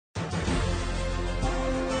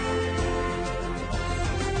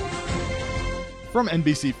From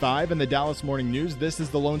NBC5 and the Dallas Morning News, this is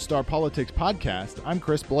the Lone Star Politics Podcast. I'm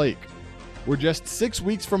Chris Blake. We're just 6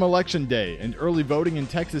 weeks from Election Day, and early voting in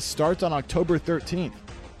Texas starts on October 13th.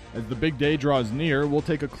 As the big day draws near, we'll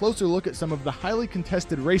take a closer look at some of the highly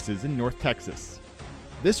contested races in North Texas.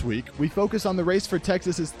 This week, we focus on the race for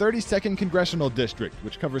Texas's 32nd Congressional District,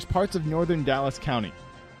 which covers parts of northern Dallas County.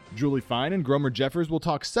 Julie Fine and Gromer Jeffers will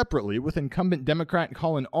talk separately with incumbent Democrat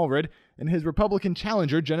Colin Allred and his Republican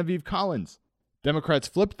challenger Genevieve Collins. Democrats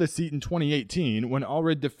flipped the seat in 2018 when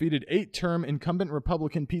Allred defeated 8-term incumbent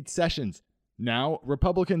Republican Pete Sessions. Now,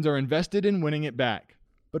 Republicans are invested in winning it back.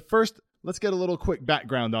 But first, let's get a little quick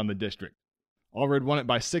background on the district. Allred won it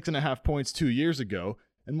by 6.5 points 2 years ago,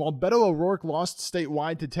 and while Beto O'Rourke lost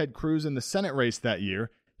statewide to Ted Cruz in the Senate race that year,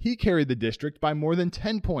 he carried the district by more than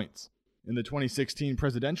 10 points. In the 2016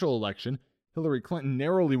 presidential election, Hillary Clinton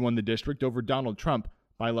narrowly won the district over Donald Trump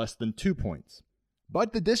by less than 2 points.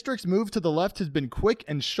 But the district's move to the left has been quick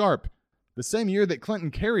and sharp. The same year that Clinton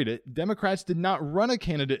carried it, Democrats did not run a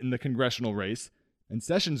candidate in the congressional race, and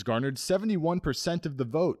Sessions garnered 71% of the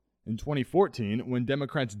vote. In 2014, when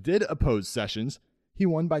Democrats did oppose Sessions, he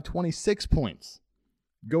won by 26 points.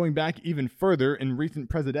 Going back even further in recent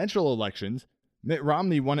presidential elections, Mitt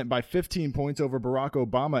Romney won it by 15 points over Barack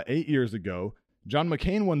Obama 8 years ago, John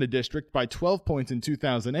McCain won the district by 12 points in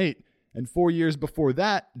 2008, and 4 years before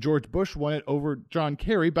that, George Bush won it over John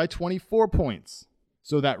Kerry by 24 points.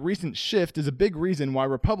 So that recent shift is a big reason why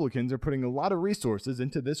Republicans are putting a lot of resources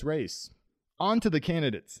into this race. On to the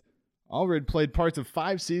candidates. Allred played parts of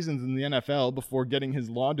 5 seasons in the NFL before getting his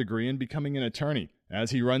law degree and becoming an attorney.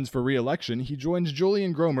 As he runs for re-election, he joins Julie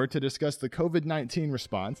and Gromer to discuss the COVID-19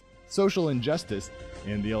 response, social injustice,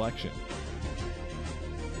 and the election.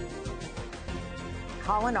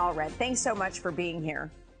 Colin Allred, thanks so much for being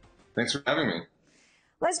here. Thanks for having me.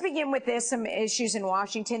 Let's begin with this. Some issues in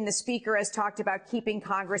Washington. The speaker has talked about keeping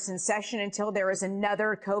Congress in session until there is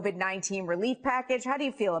another COVID-19 relief package. How do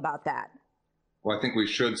you feel about that? Well, I think we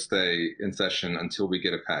should stay in session until we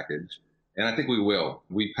get a package. And I think we will.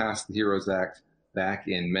 We passed the HEROES Act back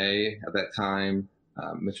in May. At that time,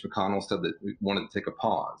 Mitch McConnell said that we wanted to take a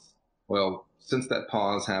pause. Well, since that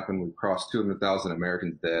pause happened, we've crossed 200,000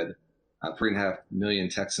 Americans dead. 3.5 million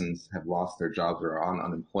Texans have lost their jobs or are on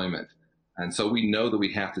unemployment. And so we know that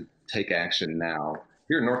we have to take action now.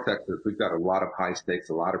 Here in North Texas, we've got a lot of high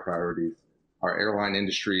stakes, a lot of priorities. Our airline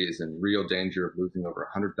industry is in real danger of losing over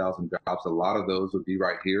 100,000 jobs. A lot of those would be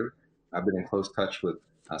right here. I've been in close touch with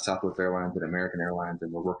Southwest Airlines and American Airlines,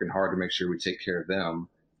 and we're working hard to make sure we take care of them.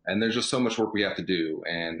 And there's just so much work we have to do.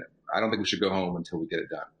 And I don't think we should go home until we get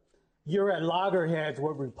it done. You're at loggerheads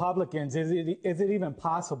with Republicans. Is it even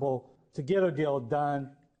possible to get a deal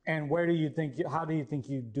done? And how do you think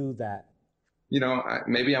you do that? You know,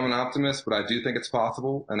 maybe I'm an optimist, but I do think it's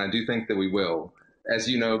possible, and I do think that we will. As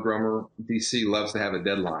you know, Gromer, D.C. loves to have a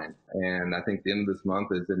deadline, and I think the end of this month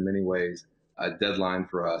is in many ways a deadline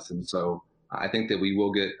for us. And so I think that we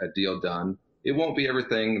will get a deal done. It won't be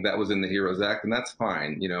everything that was in the HEROES Act, and that's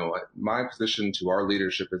fine. You know, my position to our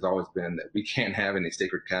leadership has always been that we can't have any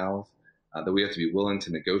sacred cows, that we have to be willing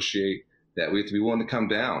to negotiate, that we have to be willing to come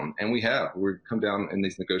down. And we have. We've come down in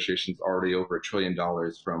these negotiations already over $1 trillion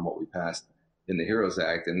from what we passed in the HEROES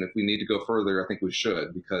Act. And if we need to go further, I think we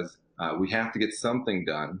should, because we have to get something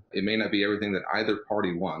done. It may not be everything that either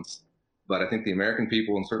party wants, but I think the American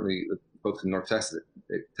people and certainly the folks in North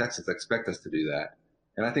Texas expect us to do that.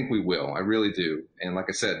 And I think we will. I really do. And like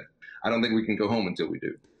I said, I don't think we can go home until we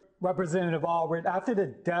do. Representative Allred, after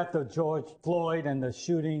the death of George Floyd and the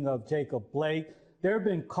shooting of Jacob Blake, there have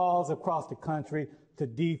been calls across the country to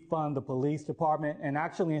defund the police department. And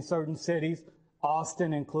actually in certain cities,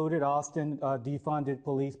 Austin included, defunded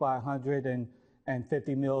police by $150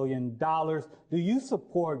 million. Do you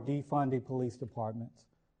support defunding police departments?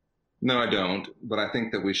 No, I don't. But I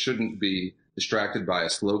think that we shouldn't be distracted by a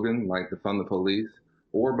slogan like defund the police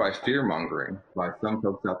or by fear mongering by some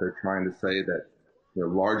folks out there trying to say that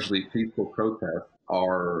largely peaceful protests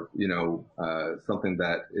are, something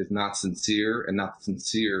that is not sincere and not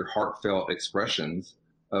sincere, heartfelt expressions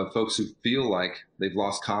of folks who feel like they've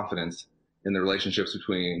lost confidence in the relationships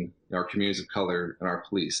between our communities of color and our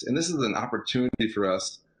police. And this is an opportunity for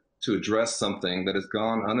us to address something that has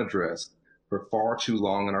gone unaddressed for far too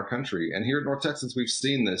long in our country. And here in North Texas, we've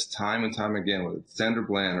seen this time and time again with Sandra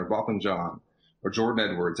Bland or Botham Jean or Jordan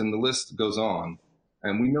Edwards, and the list goes on.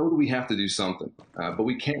 And we know that we have to do something, but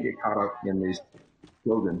we can't get caught up in these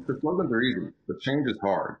slogans. The slogans are easy, but change is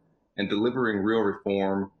hard. And delivering real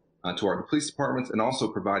reform to our police departments and also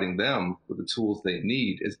providing them with the tools they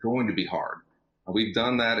need is going to be hard. We've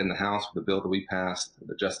done that in the House with the bill that we passed,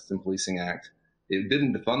 the Justice and Policing Act. it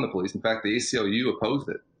didn't defund the police. In fact, the ACLU opposed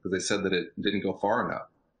it because they said that it didn't go far enough.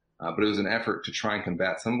 But it was an effort to try and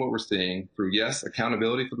combat some of what we're seeing through, yes,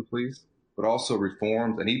 accountability for the police, but also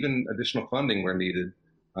reforms and even additional funding where needed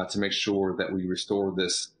to make sure that we restore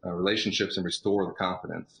this relationships and restore the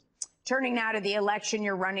confidence. Turning now to the election,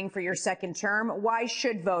 you're running for your second term. Why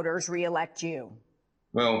should voters reelect you?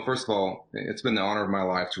 Well, first of all, it's been the honor of my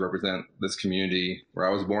life to represent this community where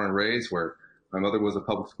I was born and raised, where my mother was a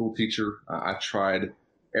public school teacher. I've tried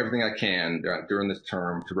everything I can during this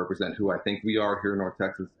term to represent who I think we are here in North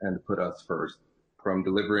Texas and to put us first. From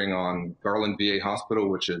delivering on Garland VA Hospital,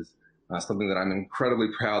 which is something that I'm incredibly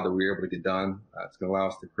proud that we were able to get done. It's going to allow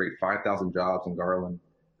us to create 5,000 jobs in Garland,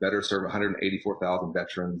 better serve 184,000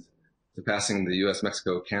 veterans, to passing the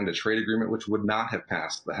U.S.-Mexico-Canada trade agreement, which would not have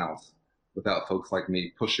passed the House without folks like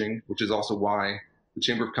me pushing, which is also why the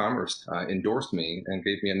Chamber of Commerce endorsed me and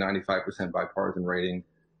gave me a 95% bipartisan rating,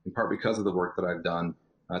 in part because of the work that I've done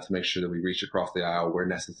to make sure that we reach across the aisle where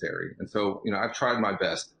necessary. And so, I've tried my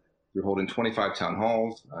best through holding 25 town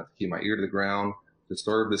halls to keep my ear to the ground, to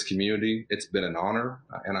serve this community. It's been an honor,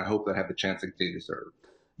 and I hope that I have the chance to continue to serve.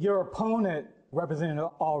 Your opponent,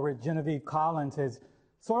 Representative Allred, Genevieve Collins, has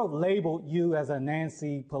sort of labeled you as a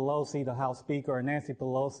Nancy Pelosi, the House Speaker, a Nancy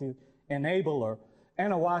Pelosi enabler,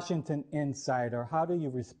 and a Washington insider. How do you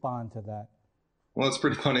respond to that? Well, it's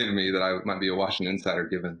pretty funny to me that I might be a Washington insider,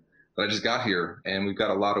 given that I just got here and we've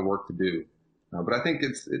got a lot of work to do. But I think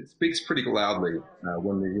it speaks pretty loudly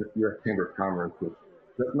when the U.S. Chamber of Commerce, which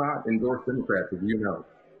does not endorse Democrats, as you know,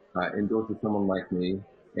 endorses someone like me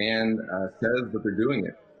and says that they're doing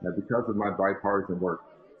it because of my bipartisan work.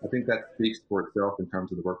 I think that speaks for itself in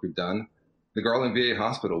terms of the work we've done. The Garland VA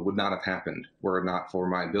Hospital would not have happened were it not for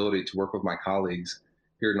my ability to work with my colleagues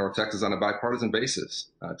here in North Texas on a bipartisan basis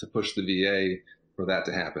to push the VA for that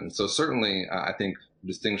to happen. So certainly, I think,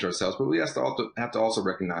 distinguish ourselves, but we have to also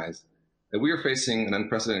recognize that we are facing an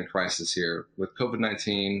unprecedented crisis here with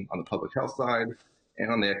COVID-19 on the public health side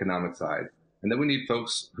and on the economic side. And then we need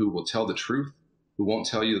folks who will tell the truth, who won't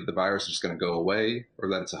tell you that the virus is just going to go away or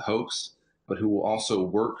that it's a hoax, but who will also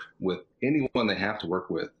work with anyone they have to work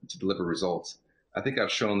with to deliver results. I think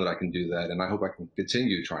I've shown that I can do that, and I hope I can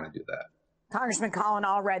continue trying to do that. Congressman Colin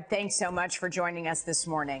Allred, thanks so much for joining us this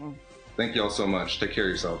morning. Thank you all so much. Take care of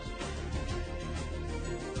yourselves.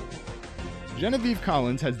 Genevieve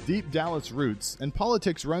Collins has deep Dallas roots, and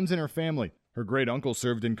politics runs in her family. Her great-uncle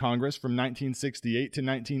served in Congress from 1968 to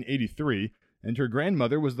 1983, and her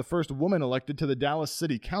grandmother was the first woman elected to the Dallas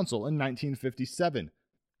City Council in 1957.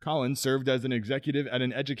 Collins served as an executive at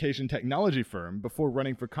an education technology firm before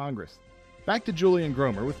running for Congress. Back to Julian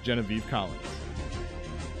Gromer with Genevieve Collins.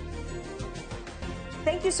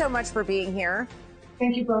 Thank you so much for being here.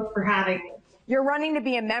 Thank you both for having me. You're running to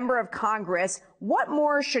be a member of Congress. What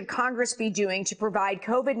more should Congress be doing to provide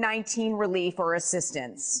COVID-19 relief or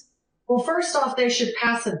assistance? Well, first off, they should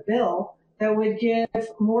pass a bill that would give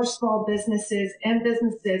more small businesses and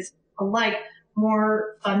businesses alike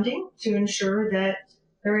more funding to ensure that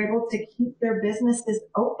they're able to keep their businesses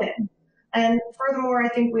open. And furthermore, I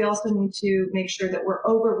think we also need to make sure that we're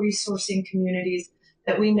over-resourcing communities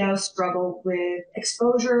that we know struggle with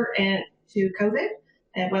exposure and to COVID,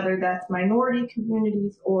 and whether that's minority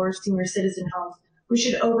communities or senior citizen homes. We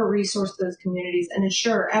should over-resource those communities and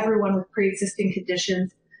ensure everyone with pre-existing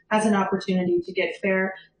conditions has an opportunity to get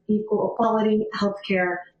fair, equal quality health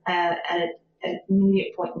care at an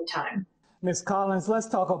immediate point in time. Ms. Collins, let's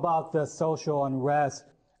talk about the social unrest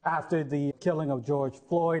after the killing of George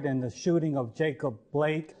Floyd and the shooting of Jacob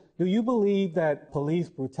Blake. Do you believe that police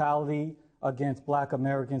brutality against Black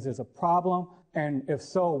Americans is a problem? And if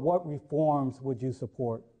so, what reforms would you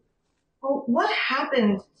support? Well, what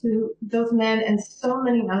happened to those men and so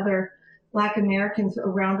many other Black Americans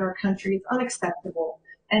around our country is unacceptable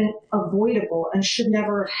and avoidable and should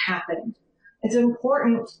never have happened. It's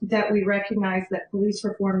important that we recognize that police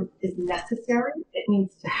reform is necessary. It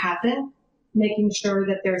needs to happen, making sure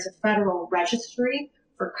that there's a federal registry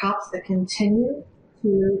for cops that continue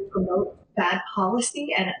to promote bad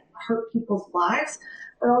policy and hurt people's lives,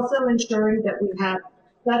 but also ensuring that we have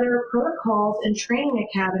better protocols and training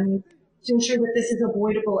academies to ensure that this is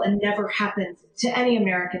avoidable and never happens to any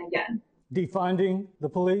American again. Defunding the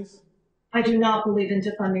police? I do not believe in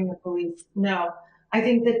defunding the police, no. I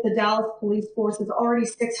think that the Dallas police force is already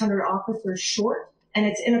 600 officers short, and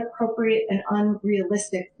it's inappropriate and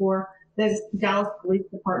unrealistic for the Dallas Police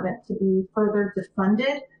Department to be further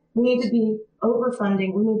defunded. We need to be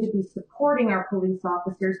overfunding. We need to be supporting our police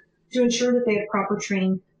officers to ensure that they have proper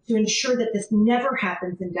training, to ensure that this never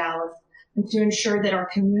happens in Dallas, and to ensure that our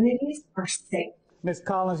communities are safe. Ms.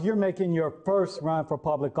 Collins, you're making your first run for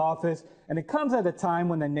public office, and it comes at a time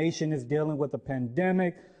when the nation is dealing with a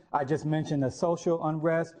pandemic. I just mentioned the social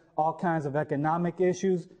unrest, all kinds of economic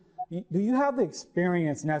issues. Do you have the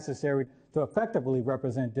experience necessary to effectively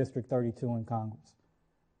represent District 32 in Congress?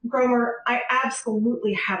 Gromer, I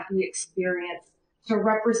absolutely have the experience to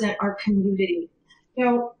represent our community. You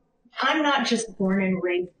know, I'm not just born and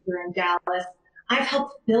raised here in Dallas. I've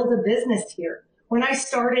helped build a business here. When I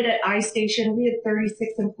started at iStation, we had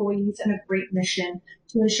 36 employees and a great mission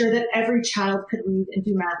to ensure that every child could read and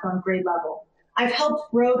do math on grade level. I've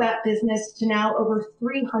helped grow that business to now over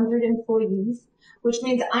 300 employees, which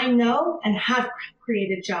means I know and have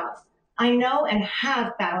created jobs. I know and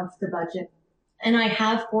have balanced the budget, and I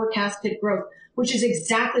have forecasted growth, which is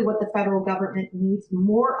exactly what the federal government needs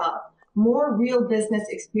more of, more real business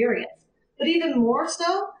experience. But even more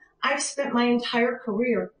so, I've spent my entire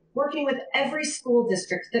career working with every school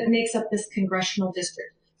district that makes up this congressional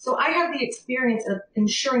district. So I have the experience of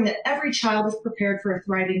ensuring that every child is prepared for a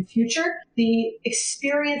thriving future, the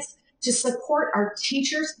experience to support our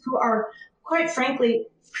teachers who are, quite frankly,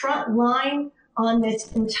 front line on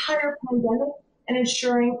this entire pandemic, and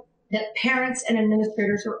ensuring that parents and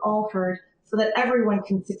administrators are all heard so that everyone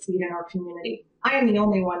can succeed in our community. I am the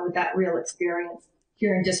only one with that real experience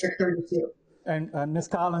here in District 32. And Ms.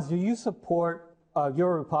 Collins, do you support,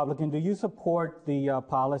 you're a Republican, do you support the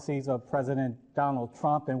policies of President Donald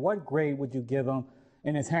Trump, and what grade would you give him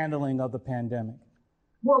in his handling of the pandemic?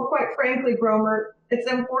 Well, quite frankly, Gromer, it's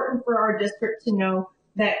important for our district to know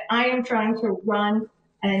that I am trying to run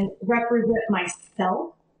and represent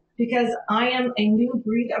myself because I am a new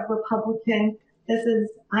breed of Republican.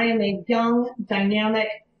 I am a young, dynamic,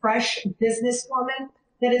 fresh businesswoman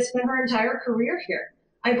that has spent her entire career here.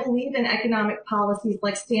 I believe in economic policies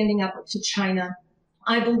like standing up to China.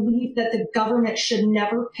 I believe that the government should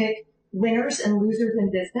never pick winners and losers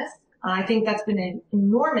in business. I think that's been an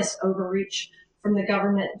enormous overreach from the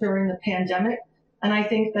government during the pandemic. And I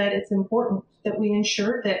think that it's important that we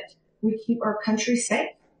ensure that we keep our country safe.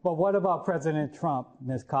 But what about President Trump,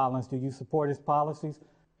 Ms. Collins? Do you support his policies?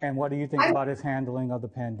 And what do you think about his handling of the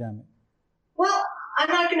pandemic? Well, I'm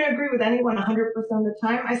not going to agree with anyone 100% of the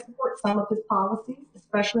time. I support some of his policies,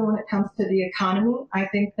 especially when it comes to the economy. I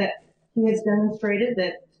think that he has demonstrated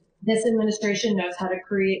that this administration knows how to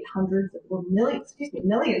create hundreds or millions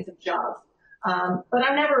of jobs. But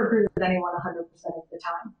I never agree with anyone 100% of the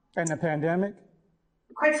time. And the pandemic?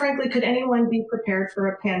 Quite frankly, could anyone be prepared for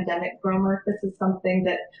a pandemic, Gromer? This is something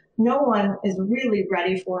that no one is really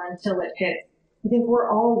ready for until it hits. I think we're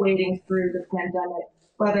all waiting through the pandemic,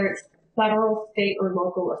 whether it's federal, state, or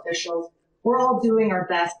local officials. We're all doing our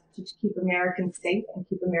best to keep Americans safe and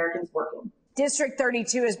keep Americans working. District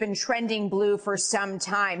 32 has been trending blue for some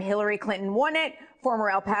time. Hillary Clinton won it. Former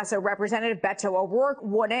El Paso Representative Beto O'Rourke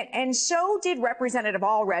won it. And so did Representative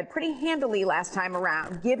Allred pretty handily last time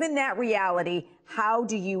around. Given that reality, how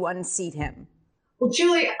do you unseat him? Well,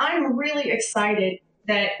 Julie, I'm really excited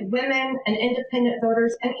that women and independent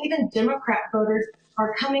voters and even Democrat voters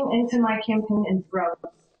are coming into my campaign in droves.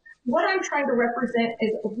 What I'm trying to represent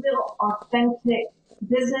is a real authentic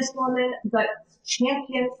businesswoman, but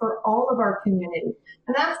champion for all of our community.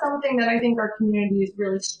 And that's something that I think our community is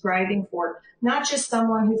really striving for. Not just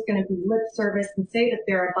someone who's going to be lip service and say that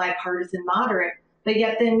they're a bipartisan moderate, but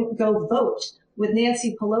yet then go vote with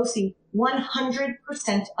Nancy Pelosi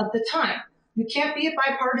 100% of the time. You can't be a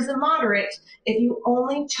bipartisan moderate if you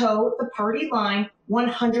only toe the party line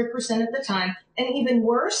 100% of the time. And even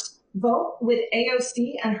worse, vote with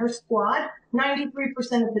AOC and her squad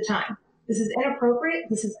 93% of the time. This is inappropriate.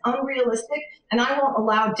 This is unrealistic. And I won't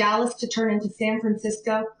allow Dallas to turn into San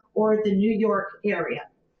Francisco or the New York area.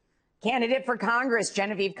 Candidate for Congress,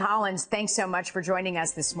 Genevieve Collins, thanks so much for joining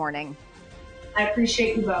us this morning. I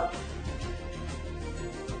appreciate you both.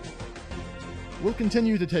 We'll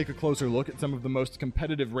continue to take a closer look at some of the most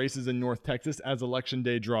competitive races in North Texas as Election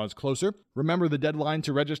Day draws closer. Remember, the deadline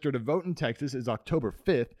to register to vote in Texas is October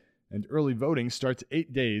 5th, and early voting starts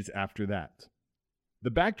 8 days after that. The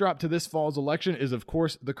backdrop to this fall's election is, of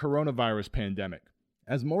course, the coronavirus pandemic.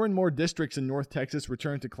 As more and more districts in North Texas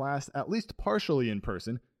return to class, at least partially in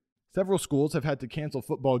person, several schools have had to cancel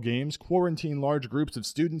football games, quarantine large groups of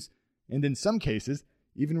students, and in some cases,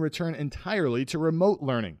 even return entirely to remote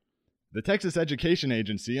learning. The Texas Education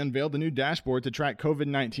Agency unveiled a new dashboard to track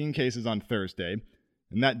COVID-19 cases on Thursday,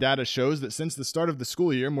 and that data shows that since the start of the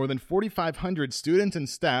school year, more than 4,500 students and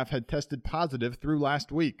staff had tested positive through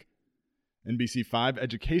last week. NBC5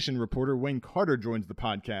 education reporter Wayne Carter joins the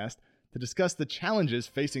podcast to discuss the challenges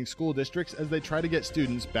facing school districts as they try to get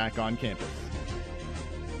students back on campus.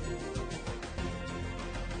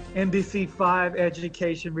 NBC5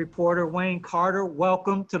 education reporter Wayne Carter.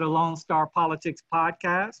 Welcome to the Lone Star Politics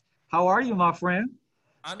Podcast. How are you, my friend?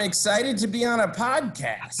 I'm excited to be on a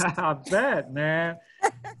podcast. I bet, man.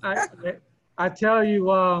 I tell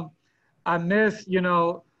you, I miss,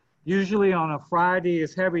 usually on a Friday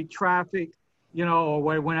it's heavy traffic, or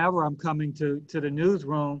whenever I'm coming to the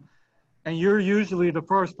newsroom, and you're usually the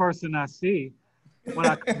first person I see when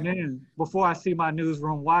I come in. Before I see my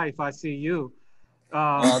newsroom wife, I see you.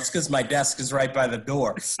 Well, it's because my desk is right by the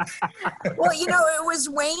door. Well, it was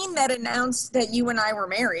Wayne that announced that you and I were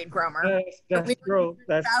married, Gromer. That's true.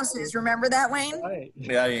 Spouses, remember that, Wayne? Right.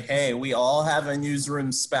 Yeah, hey, we all have a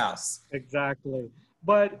newsroom spouse. Exactly.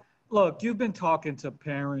 But look, you've been talking to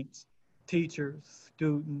parents, teachers,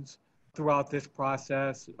 students throughout this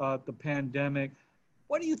process, the pandemic.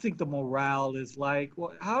 What do you think the morale is like?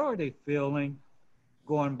 How are they feeling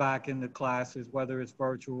going back into classes, whether it's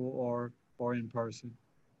virtual or in person?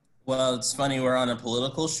 Well, it's funny we're on a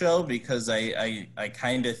political show because I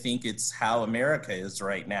kind of think it's how America is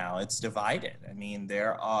right now. It's divided. I mean,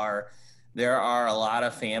 there are a lot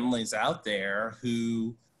of families out there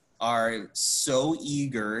who are so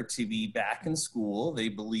eager to be back in school. They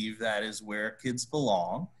believe that is where kids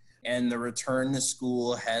belong. And the return to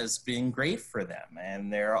school has been great for them.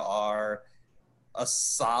 And there are a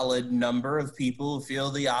solid number of people who feel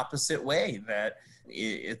the opposite way, that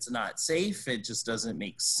it's not safe. It just doesn't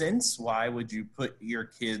make sense. Why would you put your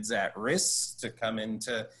kids at risk to come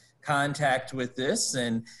into contact with this?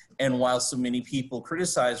 And while so many people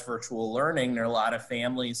criticize virtual learning, there are a lot of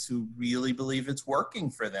families who really believe it's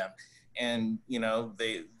working for them. And,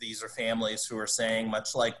 these are families who are saying,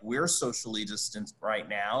 much like we're socially distanced right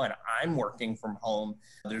now, and I'm working from home,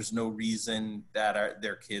 there's no reason that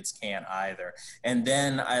their kids can't either. And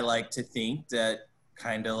then I like to think that,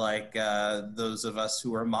 kind of like those of us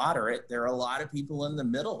who are moderate, there are a lot of people in the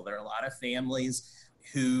middle. There are a lot of families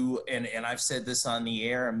who, and I've said this on the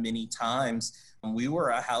air many times, we were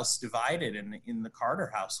a house divided in the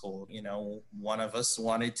Carter household. One of us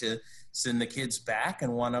wanted to send the kids back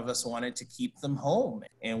and one of us wanted to keep them home.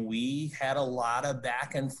 And we had a lot of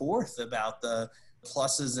back and forth about the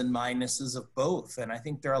pluses and minuses of both. And I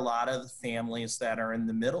think there are a lot of families that are in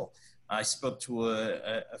the middle. I spoke to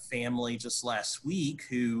a family just last week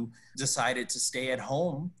who decided to stay at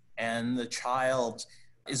home, and the child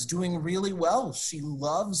is doing really well. She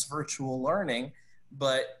loves virtual learning,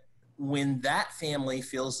 but when that family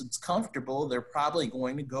feels it's comfortable, they're probably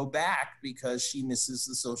going to go back because she misses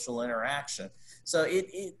the social interaction. So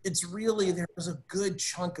it's really, there's a good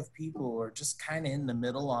chunk of people who are just kind of in the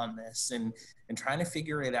middle on this and trying to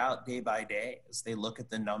figure it out day by day as they look at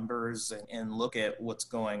the numbers and look at what's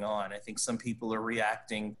going on. I think some people are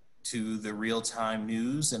reacting to the real-time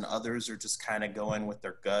news and others are just kind of going with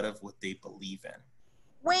their gut of what they believe in.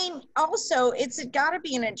 Wayne, also, it's got to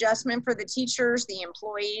be an adjustment for the teachers, the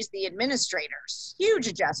employees, the administrators. Huge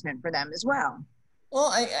adjustment for them as well.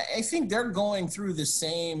 Well, I think they're going through the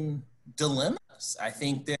same dilemmas. I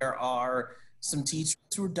think there are some teachers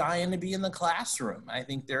who are dying to be in the classroom. I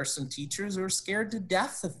think there are some teachers who are scared to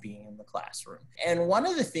death of being in the classroom. And one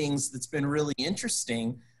of the things that's been really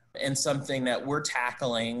interesting and something that we're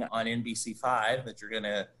tackling on NBC5 that you're going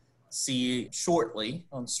to see shortly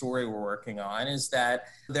on the story we're working on is that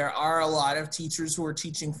there are a lot of teachers who are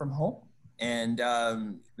teaching from home. And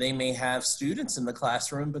they may have students in the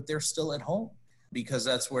classroom, but they're still at home because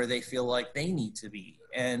that's where they feel like they need to be.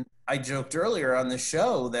 And I joked earlier on the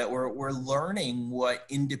show that we're learning what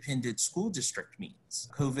independent school district means.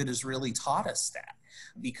 COVID has really taught us that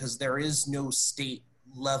because there is no state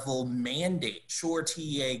level mandate. Sure,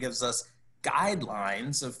 TEA gives us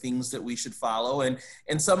guidelines of things that we should follow, and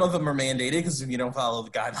some of them are mandated because if you don't follow the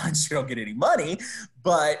guidelines, you don't get any money.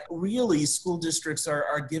 But really, school districts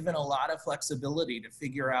are given a lot of flexibility to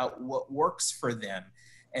figure out what works for them.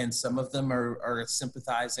 And some of them are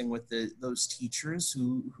sympathizing with those teachers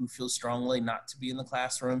who feel strongly not to be in the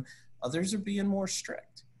classroom. Others are being more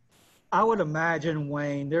strict. I would imagine,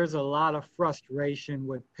 Wayne, there's a lot of frustration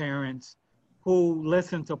with parents who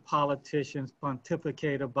listen to politicians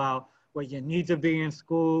pontificate about, well, you need to be in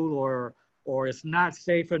school or it's not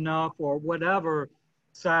safe enough or whatever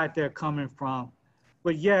side they're coming from.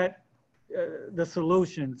 But yet the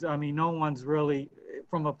solutions, I mean, no one's really,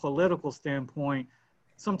 from a political standpoint,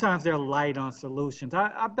 sometimes they're light on solutions.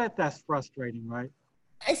 I bet that's frustrating, right?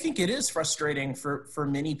 I think it is frustrating for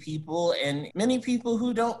many people and many people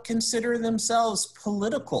who don't consider themselves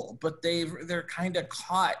political, but they're kind of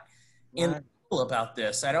caught in the middle about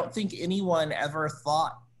this. I don't think anyone ever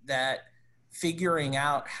thought that figuring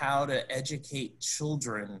out how to educate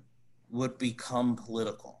children would become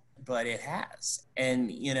political. but it has.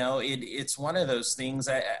 And, you know, it's one of those things.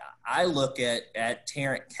 I look at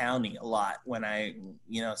Tarrant County a lot when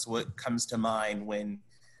it's what comes to mind when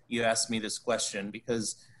you ask me this question,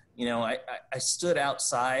 because, you know, I stood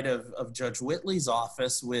outside of Judge Whitley's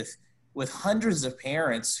office with hundreds of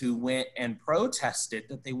parents who went and protested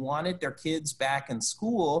that they wanted their kids back in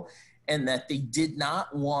school and that they did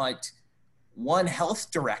not want one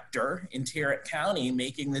health director in Tarrant County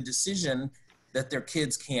making the decision that their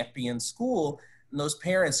kids can't be in school. And those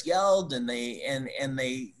parents yelled and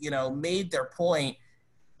they you know, made their point.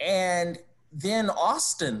 And then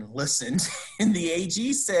Austin listened and the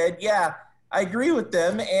AG said, yeah, I agree with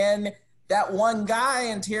them. And that one guy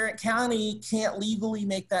in Tarrant County can't legally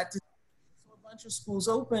make that decision. So a bunch of schools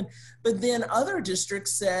open. But then other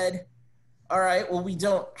districts said, all right, well, we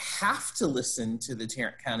don't have to listen to the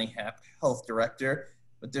Tarrant County health director,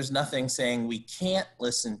 but there's nothing saying we can't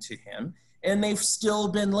listen to him. And they've still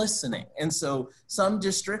been listening. And so some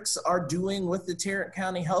districts are doing what the Tarrant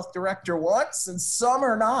County health director wants and some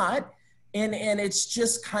are not. And it's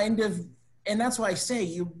just kind of, and that's why I say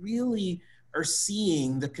you really are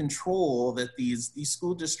seeing the control that these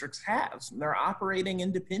school districts have. They're operating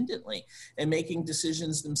independently and making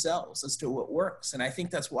decisions themselves as to what works. And I think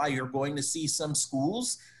that's why you're going to see some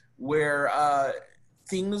schools where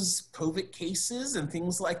COVID cases and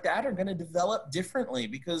things like that are going to develop differently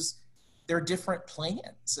because there are different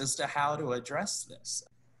plans as to how to address this.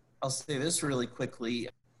 I'll say this really quickly.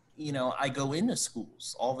 You know, I go into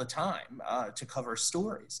schools all the time to cover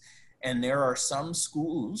stories. And there are some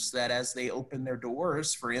schools that as they open their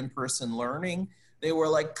doors for in-person learning, they were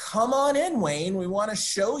like, come on in, Wayne, we want to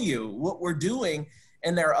show you what we're doing.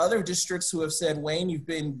 And there are other districts who have said, Wayne, you've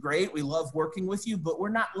been great, we love working with you, but we're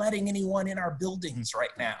not letting anyone in our buildings right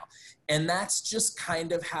now. And that's just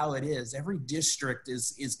kind of how it is. Every district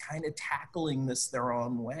is kind of tackling this their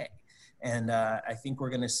own way. And I think we're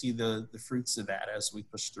going to see the fruits of that as we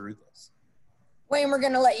push through this. Wayne, we're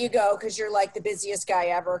going to let you go because you're like the busiest guy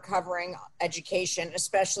ever covering education,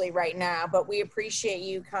 especially right now. But we appreciate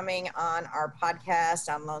you coming on our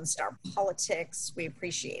podcast on Lone Star Politics. We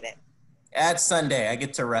appreciate it. At Sunday, I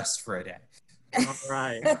get to rest for a day. All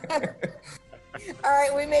right. All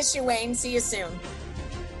right, we miss you, Wayne. See you soon.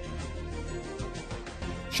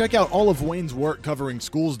 Check out all of Wayne's work covering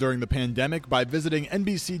schools during the pandemic by visiting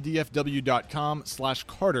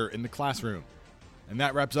nbcdfw.com/Carter in the classroom. And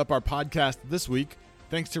that wraps up our podcast this week.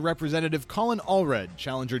 Thanks to Representative Colin Allred,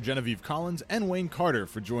 Challenger Genevieve Collins, and Wayne Carter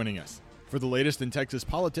for joining us. For the latest in Texas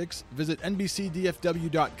politics, visit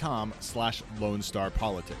nbcdfw.com/Lone Star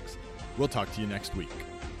Politics. We'll talk to you next week.